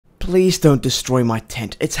Please don't destroy my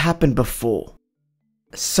tent, it's happened before.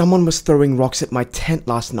 Someone was throwing rocks at my tent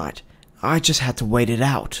last night. I just had to wait it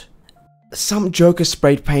out. Some joker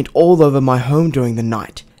sprayed paint all over my home during the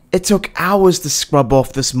night. It took hours to scrub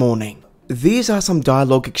off this morning. These are some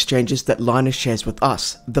dialogue exchanges that Linus shares with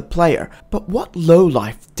us, the player, but what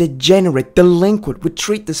lowlife, degenerate, delinquent would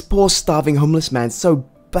treat this poor starving homeless man so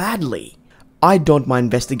badly? I donned my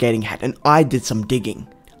investigating hat and I did some digging.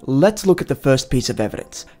 Let's look at the first piece of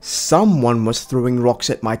evidence. Someone was throwing rocks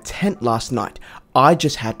at my tent last night. I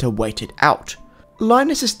just had to wait it out.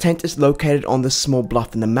 Linus's tent is located on this small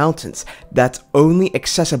bluff in the mountains that's only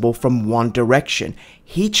accessible from one direction.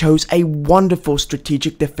 He chose a wonderful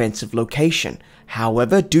strategic defensive location.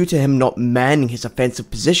 However, due to him not manning his offensive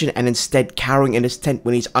position and instead cowering in his tent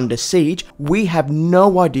when he's under siege, we have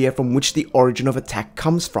no idea from which the origin of attack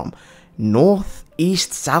comes from. North,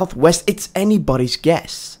 east, south, west, it's anybody's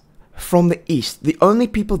guess. From the east, the only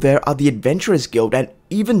people there are the Adventurers Guild and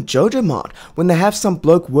even Jojo Mart when they have some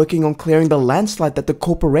bloke working on clearing the landslide that the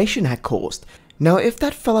corporation had caused. Now if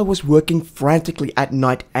that fella was working frantically at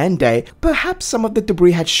night and day, perhaps some of the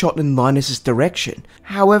debris had shot in Linus's direction.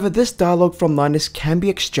 However, this dialogue from Linus can be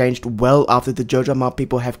exchanged well after the Jojo Mart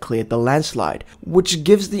people have cleared the landslide, which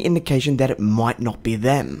gives the indication that it might not be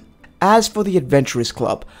them. As for the Adventurers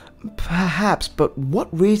Club, perhaps, but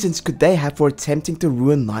what reasons could they have for attempting to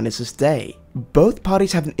ruin Linus's day? Both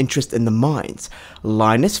parties have an interest in the mines.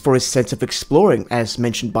 Linus for his sense of exploring, as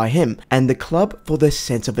mentioned by him, and the club for their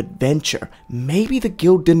sense of adventure. Maybe the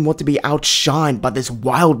guild didn't want to be outshined by this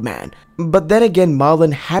wild man. But then again,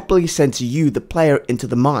 Marlon happily sends you, the player, into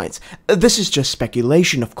the mines. This is just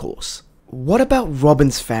speculation, of course. What about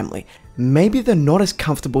Robin's family? Maybe they're not as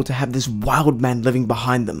comfortable to have this wild man living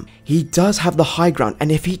behind them. He does have the high ground,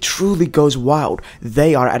 and if he truly goes wild,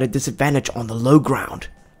 they are at a disadvantage on the low ground.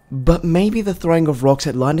 But maybe the throwing of rocks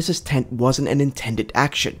at Linus's tent wasn't an intended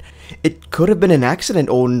action. It could have been an accident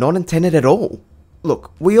or not intended at all.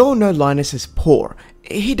 Look, we all know Linus is poor.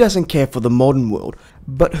 He doesn't care for the modern world.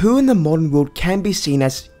 But who in the modern world can be seen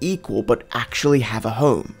as equal but actually have a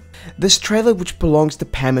home? This trailer which belongs to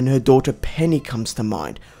Pam and her daughter Penny comes to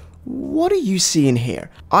mind. What do you see in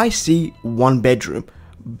here? I see one bedroom,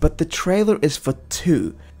 but the trailer is for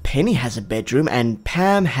two. Penny has a bedroom and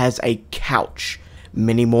Pam has a couch.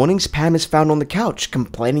 Many mornings Pam is found on the couch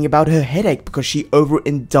complaining about her headache because she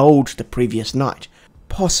overindulged the previous night.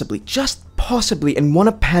 Possibly, just possibly, in one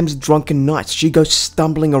of Pam's drunken nights she goes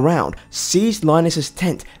stumbling around, sees Linus's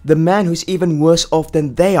tent, the man who's even worse off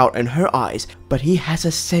than they are in her eyes, but he has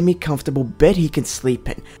a semi-comfortable bed he can sleep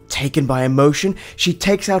in. Taken by emotion, she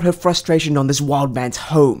takes out her frustration on this wild man's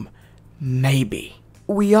home. Maybe.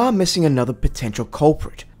 We are missing another potential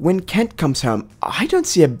culprit. When Kent comes home, I don't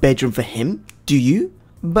see a bedroom for him, do you?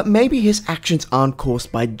 But maybe his actions aren't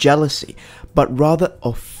caused by jealousy, but rather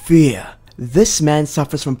of fear. This man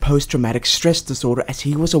suffers from post-traumatic stress disorder as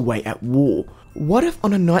he was away at war. What if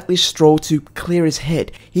on a nightly stroll to clear his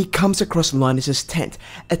head, he comes across Linus's tent,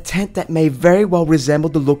 a tent that may very well resemble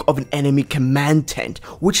the look of an enemy command tent,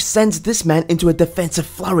 which sends this man into a defensive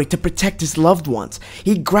flurry to protect his loved ones.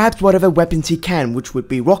 He grabs whatever weapons he can, which would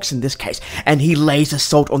be rocks in this case, and he lays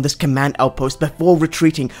assault on this command outpost before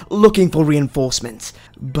retreating, looking for reinforcements.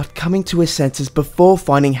 But coming to his senses before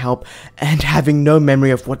finding help and having no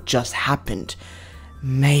memory of what just happened.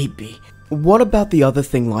 Maybe. What about the other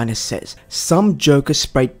thing Linus says? Some joker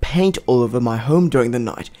sprayed paint all over my home during the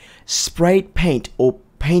night. Sprayed paint, or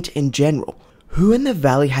paint in general. Who in the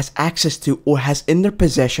valley has access to or has in their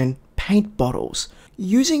possession paint bottles?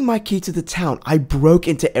 Using my key to the town, I broke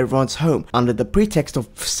into everyone's home under the pretext of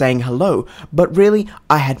saying hello, but really,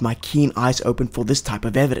 I had my keen eyes open for this type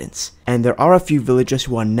of evidence. And there are a few villagers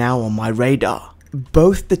who are now on my radar.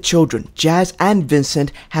 Both the children, Jazz and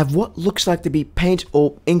Vincent, have what looks like to be paint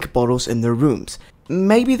or ink bottles in their rooms.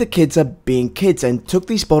 Maybe the kids are being kids and took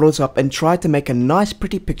these bottles up and tried to make a nice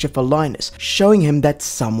pretty picture for Linus, showing him that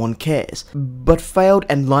someone cares, but failed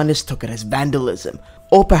and Linus took it as vandalism.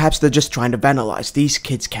 Or perhaps they're just trying to vandalize, these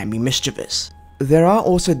kids can be mischievous. There are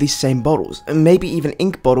also these same bottles, maybe even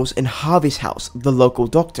ink bottles in Harvey's house, the local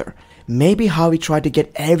doctor. Maybe Harvey tried to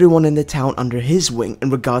get everyone in the town under his wing in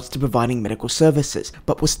regards to providing medical services,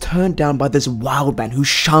 but was turned down by this wild man who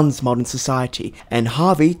shuns modern society, and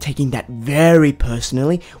Harvey, taking that very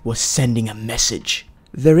personally, was sending a message.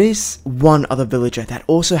 There is one other villager that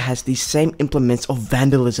also has these same implements of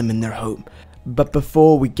vandalism in their home. But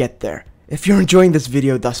before we get there, if you're enjoying this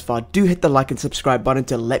video thus far, do hit the like and subscribe button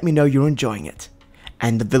to let me know you're enjoying it.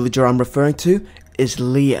 And the villager I'm referring to is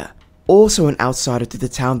Leah. Also an outsider to the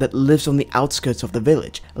town that lives on the outskirts of the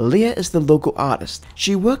village, Leah is the local artist.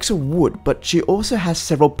 She works with wood, but she also has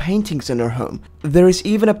several paintings in her home. There is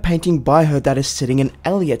even a painting by her that is sitting in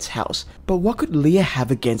Elliot's house. But what could Leah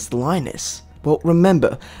have against Linus? Well,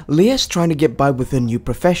 remember, Leah's trying to get by with her new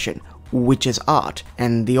profession, which is art,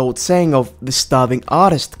 and the old saying of the starving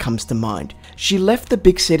artist comes to mind. She left the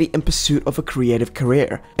big city in pursuit of a creative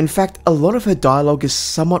career. In fact, a lot of her dialogue is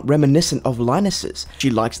somewhat reminiscent of Linus's.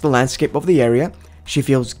 She likes the landscape of the area, she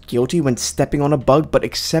feels guilty when stepping on a bug but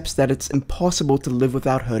accepts that it's impossible to live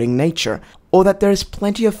without hurting nature, or that there is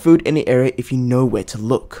plenty of food in the area if you know where to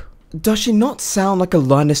look. Does she not sound like a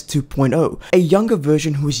Linus 2.0, a younger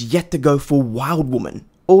version who is yet to go full wild woman?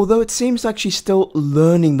 Although it seems like she's still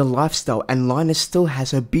learning the lifestyle and Linus still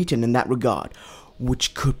has her beaten in that regard,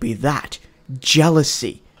 which could be that.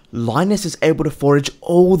 Jealousy. Linus is able to forage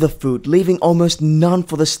all the food, leaving almost none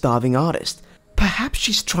for the starving artist. Perhaps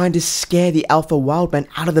she's trying to scare the alpha wildman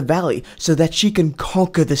out of the valley so that she can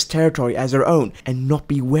conquer this territory as her own and not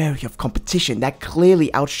be wary of competition that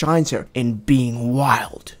clearly outshines her in being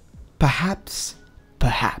wild. Perhaps.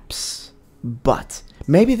 But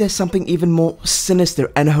maybe there's something even more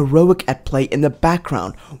sinister and heroic at play in the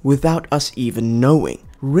background without us even knowing.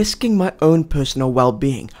 Risking my own personal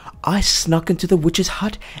well-being, I snuck into the witch's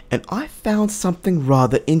hut and I found something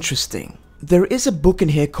rather interesting. There is a book in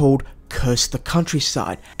here called Curse the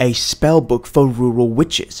Countryside, a spell book for rural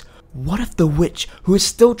witches. What if the witch, who is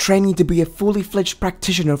still training to be a fully fledged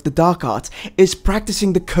practitioner of the dark arts, is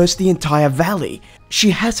practicing to curse the entire valley?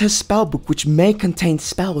 She has her spellbook which may contain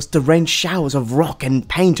spells to rain showers of rock and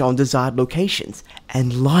paint on desired locations.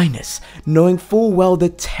 And Linus, knowing full well the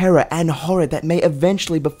terror and horror that may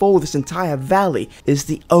eventually befall this entire valley, is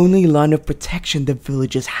the only line of protection the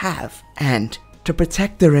villagers have. And to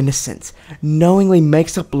protect their innocence, knowingly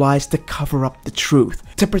makes up lies to cover up the truth,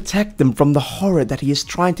 to protect them from the horror that he is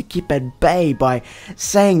trying to keep at bay by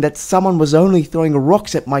saying that someone was only throwing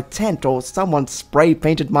rocks at my tent or someone spray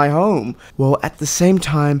painted my home. Well, at the same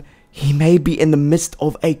time, he may be in the midst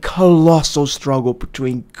of a colossal struggle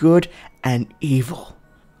between good and evil.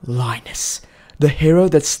 Linus, the hero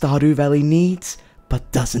that Stardew Valley needs,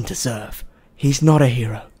 but doesn't deserve. He's not a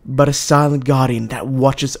hero, but a silent guardian that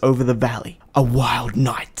watches over the valley. A wild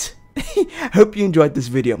knight. Hope you enjoyed this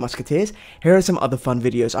video, Musketeers. Here are some other fun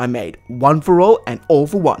videos I made. One for all and all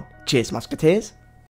for one. Cheers, Musketeers.